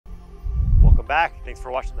back. Thanks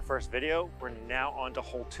for watching the first video. We're now on to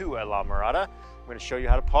hole 2 at La Mirada. I'm going to show you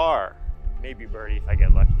how to par. Maybe birdie if I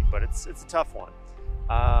get lucky, but it's a tough one.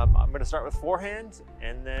 I'm going to start with forehand,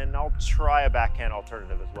 and then I'll try a backhand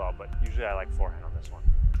alternative as well, but usually I like forehand on this one.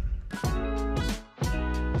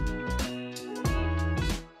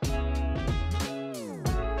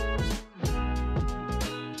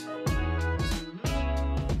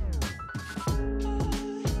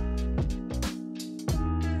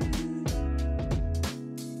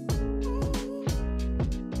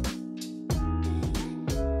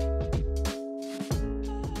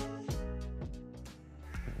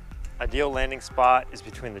 Ideal landing spot is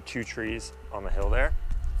between the 2 trees on the hill there.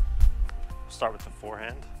 We'll start with the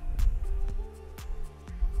forehand.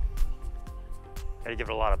 Gotta give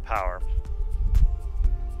it a lot of power.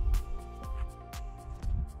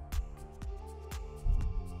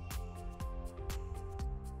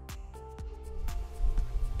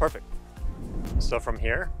 Perfect. So from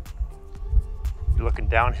here, you're looking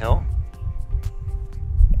downhill.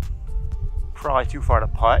 Probably too far to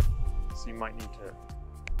putt, so you might need to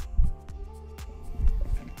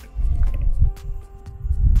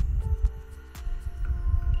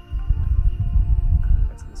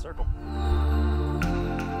circle.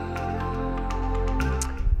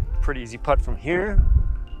 Pretty easy putt from here,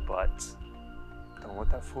 but don't let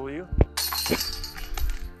that fool you.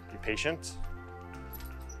 Be patient,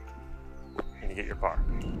 and you get your par.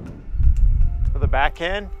 For the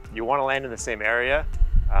backhand, you want to land in the same area,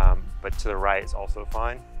 but to the right is also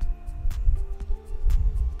fine.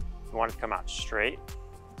 You want it to come out straight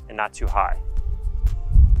and not too high.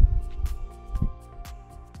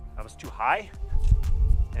 That was too high.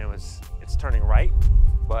 And it's turning right,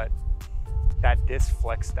 but that disc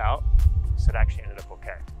flexed out, so it actually ended up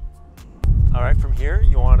okay. All right, from here,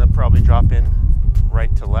 you want to probably drop in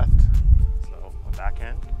right to left. So a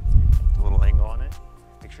backhand, a little angle on it.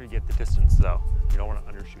 Make sure you get the distance though. You don't want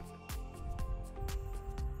to undershoot it.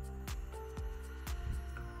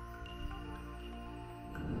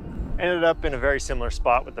 Ended up in a very similar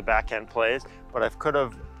spot with the backhand plays, but I could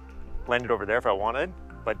have landed over there if I wanted.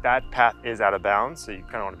 But that path is out of bounds, so you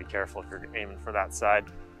kind of want to be careful if you're aiming for that side.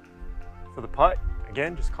 For the putt,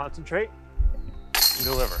 again, just concentrate and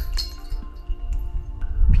deliver.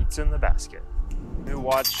 Pizza in the basket. We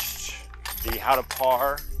watched the How to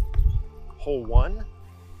Par hole 1.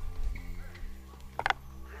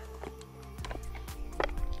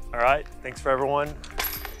 All right, thanks for everyone.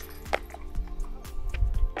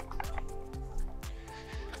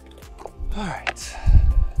 All right.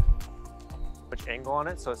 Angle on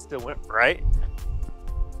it so it still went right.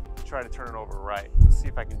 Try to turn it over right. Let's see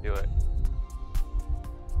if I can do it.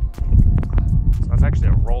 So that's actually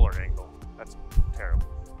a roller angle. That's terrible.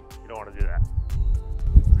 You don't want to do that.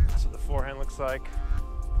 That's what the forehand looks like.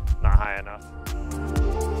 Not high enough.